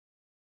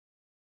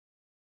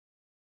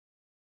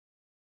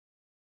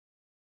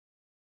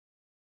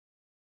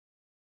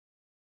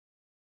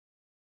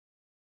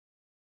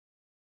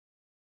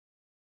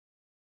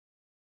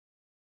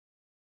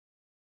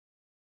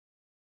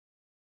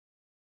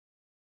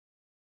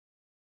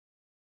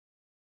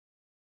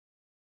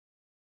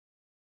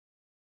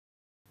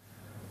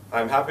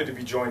I'm happy to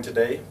be joined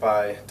today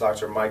by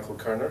Dr. Michael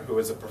Koerner, who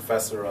is a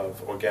professor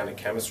of organic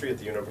chemistry at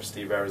the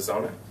University of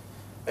Arizona.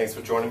 Thanks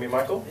for joining me,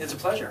 Michael. It's a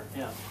pleasure,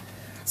 yeah.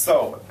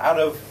 So, out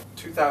of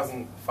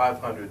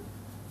 2,500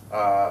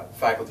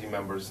 faculty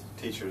members,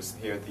 teachers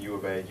here at the U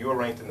of A, you are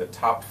ranked in the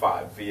top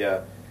 5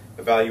 via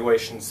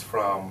evaluations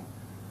from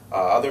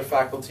other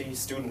faculty,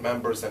 student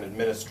members, and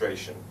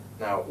administration.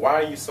 Now, why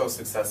are you so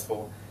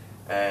successful,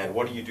 and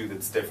what do you do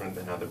that's different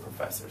than other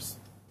professors?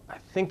 I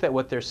think that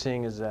what they're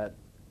seeing is that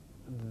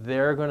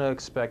they're going to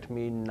expect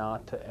me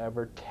not to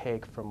ever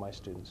take from my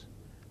students.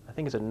 I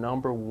think it's a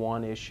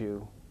 #1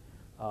 issue,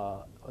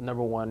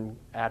 #1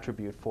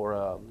 attribute for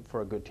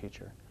a good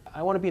teacher.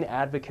 I want to be an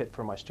advocate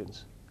for my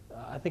students.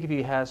 I think if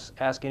you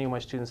ask any of my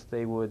students,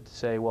 they would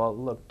say, well,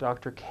 look,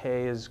 Dr.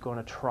 K is going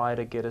to try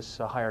to get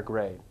us a higher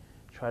grade,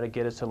 try to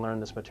get us to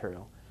learn this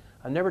material.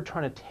 I'm never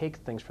trying to take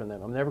things from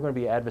them. I'm never going to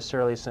be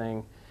adversarially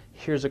saying,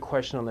 here's a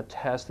question on the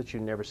test that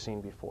you've never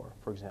seen before,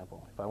 for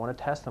example. If I want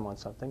to test them on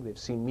something, they've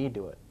seen me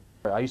do it.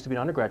 I used to be an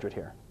undergraduate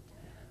here.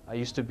 I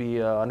used to be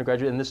an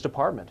undergraduate in this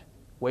department,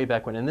 way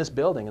back when, in this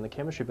building, in the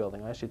chemistry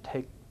building. I actually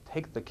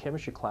take the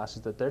chemistry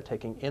classes that they're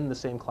taking in the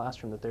same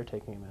classroom that they're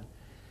taking them in.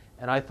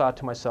 And I thought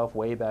to myself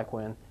way back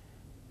when,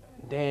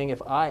 dang,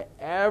 if I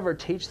ever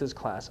teach this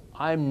class,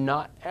 I'm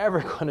not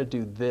ever going to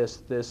do this,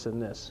 this,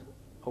 and this.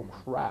 Oh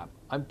crap,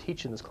 I'm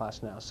teaching this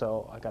class now,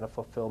 so I got to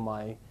fulfill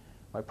my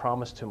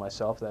promise to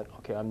myself that,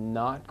 okay, I'm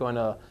not going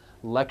to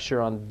lecture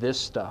on this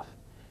stuff,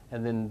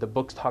 and then the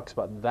book talks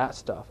about that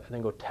stuff, and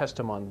then go test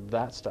them on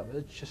that stuff.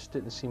 It just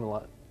didn't seem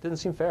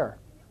fair.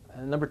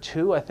 And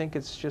 #2, I think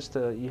it's just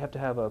you have to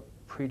have a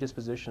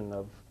predisposition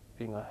of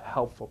being a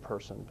helpful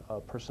person, a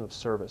person of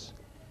service.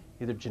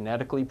 Either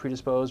genetically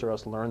predisposed or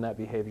else learn that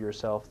behavior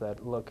yourself,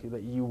 that look,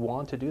 that you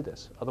want to do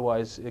this.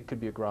 Otherwise, it could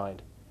be a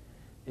grind.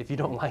 If you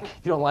don't like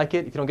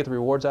it, if you don't get the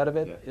rewards out of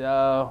it,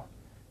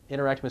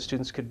 interacting with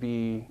students could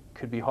be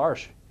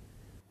harsh.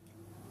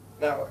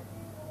 Now,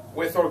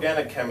 with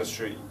organic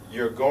chemistry,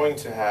 you're going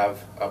to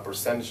have a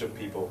percentage of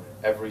people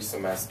every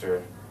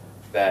semester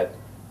that,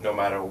 no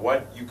matter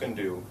what you can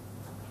do,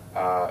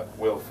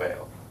 will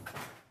fail.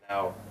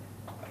 Now,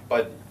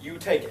 but you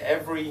take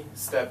every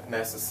step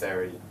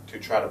necessary to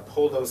try to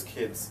pull those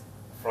kids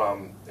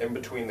from in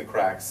between the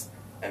cracks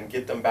and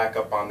get them back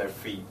up on their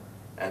feet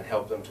and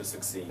help them to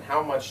succeed.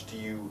 How much do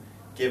you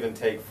give and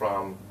take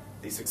from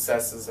the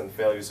successes and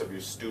failures of your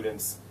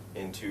students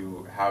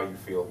into how you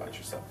feel about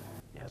yourself?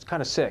 Yeah, it's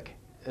kind of sick.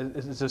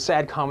 It's a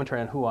sad commentary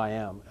on who I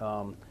am.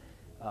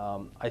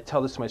 I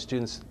tell this to my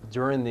students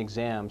during the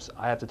exams.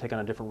 I have to take on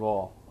a different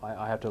role.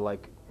 I have to I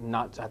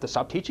have to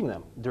stop teaching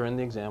them during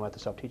the exam. I have to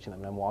stop teaching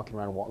them. And I'm walking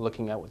around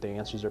looking at what the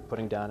answers are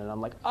putting down, and I'm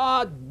like,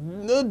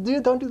 no,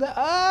 dude, don't do that.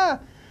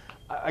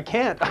 I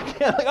can't. Like,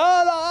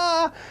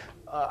 no.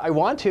 I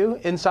want to,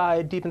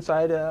 deep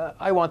inside,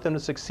 I want them to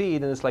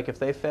succeed, and it's like if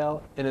they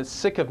fail, and it's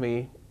sick of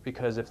me,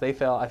 because if they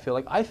fail, I feel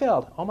like I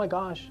failed. Oh my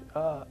gosh.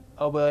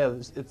 Oh, well,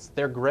 it's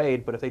their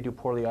grade, but if they do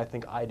poorly, I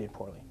think I did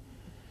poorly.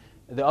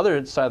 The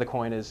other side of the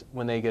coin is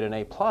when they get an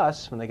A+,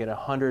 when they get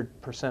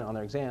 100% on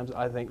their exams,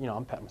 I think,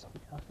 I'm patting myself,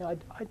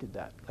 I did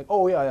that. Like,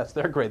 oh yeah, that's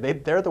their grade.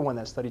 They're the one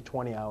that studied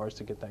 20 hours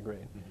to get that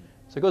grade.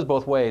 So it goes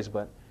both ways,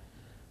 but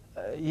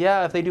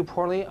yeah, if they do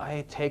poorly,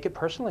 I take it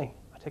personally.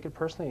 Take it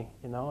personally,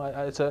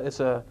 it's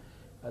a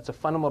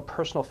fundamental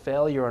personal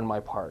failure on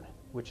my part,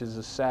 which is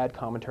a sad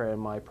commentary on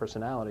my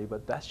personality,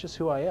 but that's just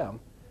who I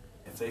am.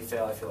 If they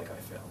fail, I feel like I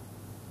fail.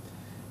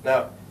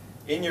 Now,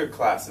 in your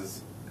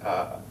classes,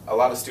 a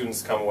lot of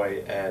students come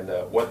away, and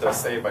what they'll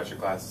say about your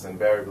classes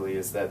invariably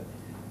is that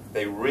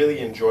they really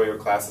enjoy your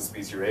classes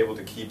because you're able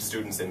to keep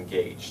students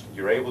engaged.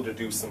 You're able to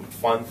do some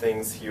fun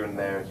things here and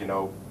there,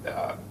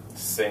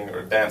 sing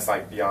or dance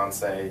like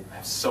Beyonce.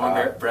 I'm so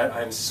Brett,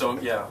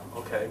 yeah,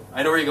 okay.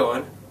 I know where you're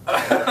going.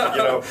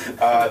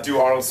 Do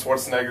Arnold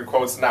Schwarzenegger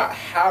quotes. Now,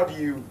 how do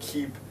you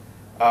keep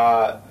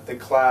the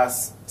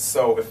class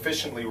so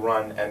efficiently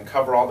run and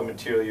cover all the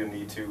material you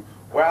need to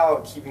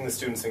while keeping the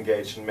students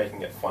engaged and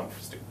making it fun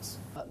for students?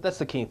 That's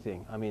the key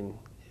thing. I mean,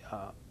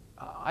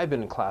 I've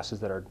been in classes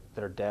that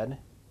are dead.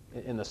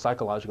 In the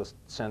psychological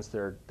sense,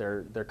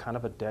 they're kind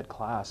of a dead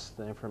class.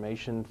 The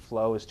information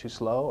flow is too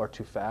slow or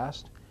too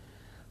fast.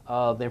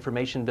 The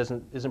information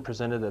isn't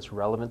presented that's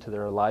relevant to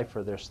their life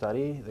or their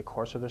study, the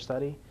course of their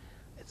study.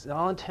 It's in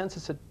all intents,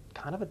 it's a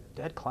kind of a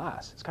dead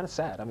class. It's kind of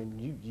sad. I mean,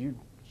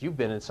 you've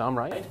been in some,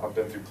 right? I've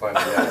been through plenty.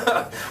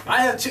 Yeah.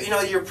 I have too.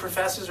 Your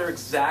professors are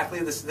exactly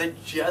this. They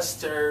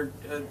just are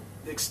an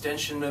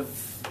extension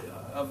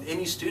of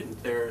any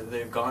student.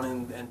 They've gone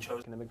and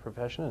chosen academic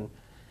profession,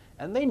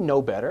 and they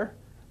know better.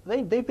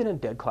 They've been in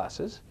dead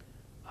classes,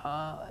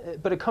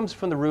 but it comes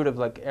from the root of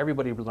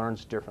everybody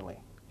learns differently.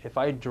 If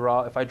I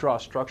draw a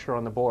structure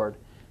on the board,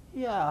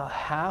 yeah,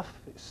 half,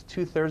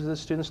 2/3 of the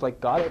students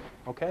got it,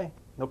 okay,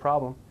 no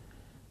problem.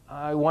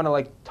 I want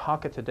to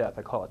talk it to death.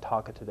 I call it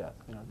talk it to death.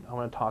 I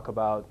want to talk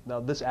about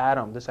this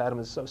atom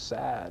is so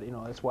sad.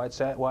 That's why it's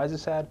sad. Why is it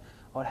sad?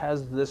 Oh, it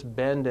has this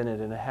bend in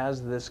it, and it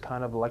has this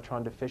kind of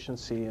electron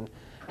deficiency,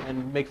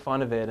 and make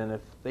fun of it. And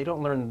if they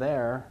don't learn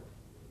there,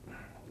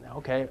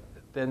 okay,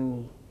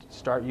 then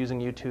start using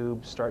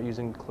YouTube, start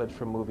using clips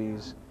from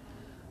movies,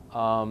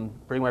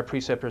 bring my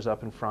preceptors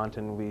up in front,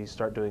 and we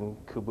start doing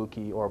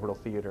kabuki orbital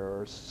theater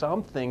or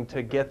something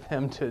to get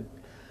them to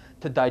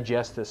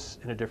digest this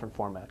in a different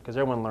format, because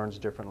everyone learns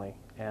differently,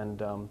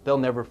 and they'll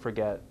never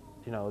forget,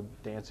 you know,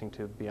 dancing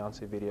to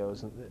Beyonce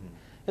videos. And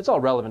it's all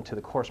relevant to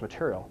the course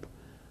material,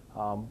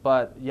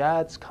 but yeah,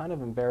 it's kind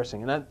of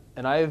embarrassing.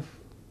 And I've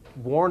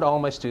warned all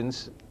my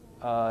students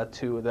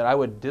that I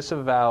would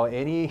disavow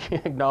any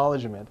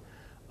acknowledgement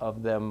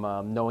of them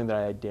knowing that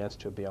I danced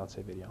to a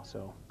Beyonce video.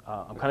 So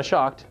I'm kind of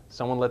shocked.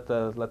 Someone let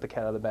the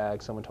cat out of the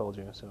bag. Someone told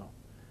you. So.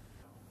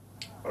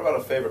 What about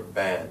a favorite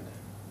band?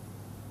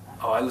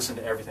 Oh, I listen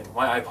to everything.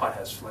 My iPod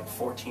has like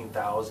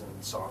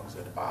 14,000 songs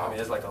in it. Wow. I mean,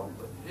 it's like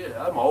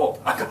I'm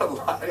old. I got a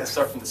lot. I got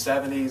stuff from the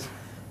 70s,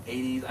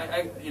 80s.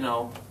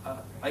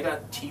 I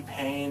got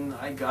T-Pain.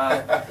 I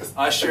got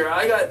Usher.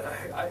 I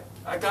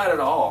got it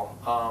all.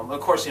 Of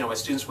course, you know, my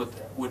students would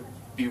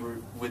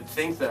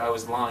think that I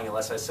was lying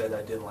unless I said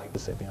I didn't like to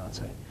say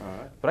Beyonce. All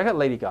right. But I got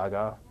Lady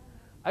Gaga.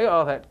 I got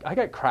all that. I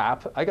got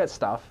crap. I got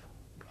stuff.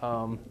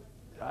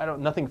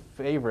 Nothing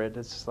favorite.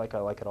 It's just like I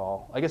like it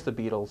all. I guess the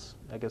Beatles.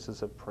 I guess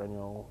it's a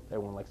perennial.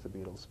 Everyone likes the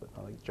Beatles, but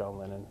I like John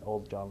Lennon,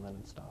 old John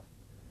Lennon stuff.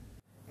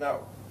 Now,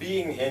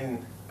 being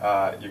in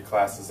your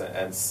classes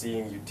and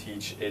seeing you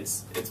teach,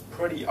 it's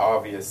pretty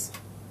obvious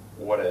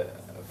what a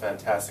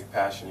fantastic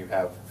passion you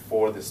have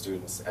for the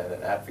students and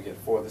an advocate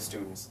for the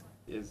students.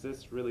 Is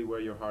this really where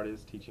your heart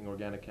is, teaching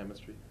organic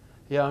chemistry?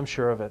 Yeah, I'm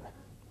sure of it.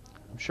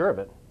 I'm sure of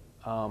it.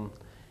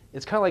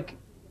 It's kind of like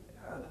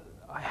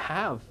I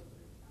have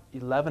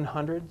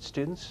 1,100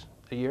 students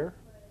a year,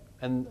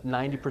 and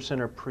 90%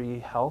 are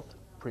pre-health,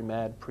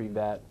 pre-med,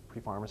 pre-vet,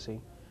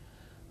 pre-pharmacy.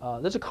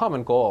 There's a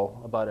common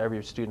goal about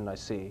every student I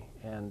see,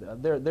 and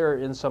they're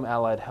in some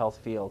allied health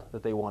field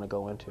that they want to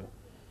go into.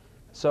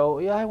 So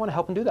yeah, I want to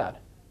help them do that.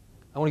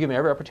 I want to give them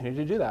every opportunity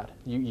to do that.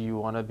 You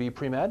want to be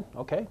pre-med?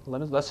 Okay,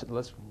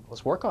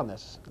 let's work on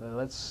this.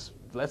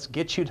 Let's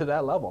get you to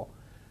that level.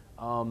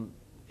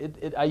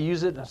 I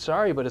use it.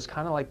 Sorry, but it's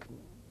kind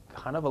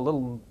of a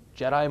little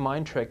Jedi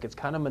mind trick. It's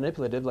kind of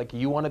manipulative. Like,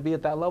 you want to be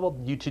at that level.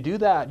 To do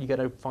that, you got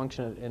to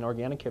function in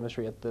organic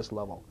chemistry at this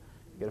level.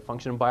 You got to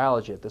function in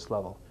biology at this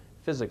level,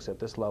 physics at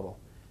this level,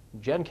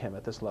 gen chem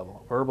at this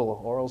level,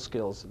 verbal, oral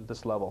skills at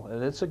this level.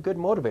 And it's a good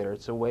motivator.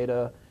 It's a way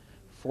to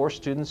force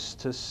students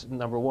to,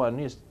 number one,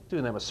 just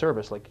doing them a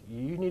service. Like,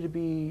 you need to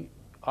be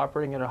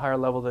operating at a higher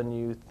level than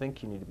you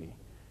think you need to be.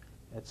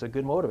 It's a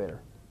good motivator.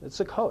 It's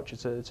a coach.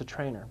 It's a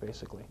trainer,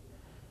 basically.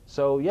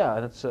 So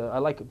yeah, I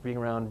like being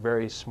around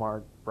very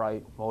smart,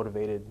 bright,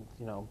 motivated,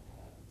 you know,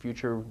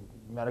 future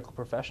medical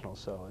professionals.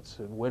 So it's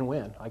a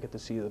win-win. I get to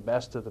see the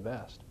best of the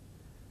best.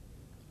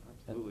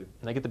 Absolutely.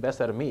 And they get the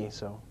best out of me,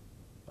 so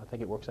I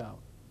think it works out.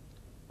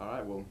 All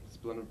right, well, it's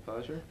been a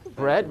pleasure.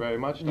 Brett? Thank you very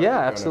much, Dr. Yeah,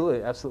 Koerner.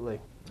 absolutely, absolutely.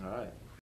 All right.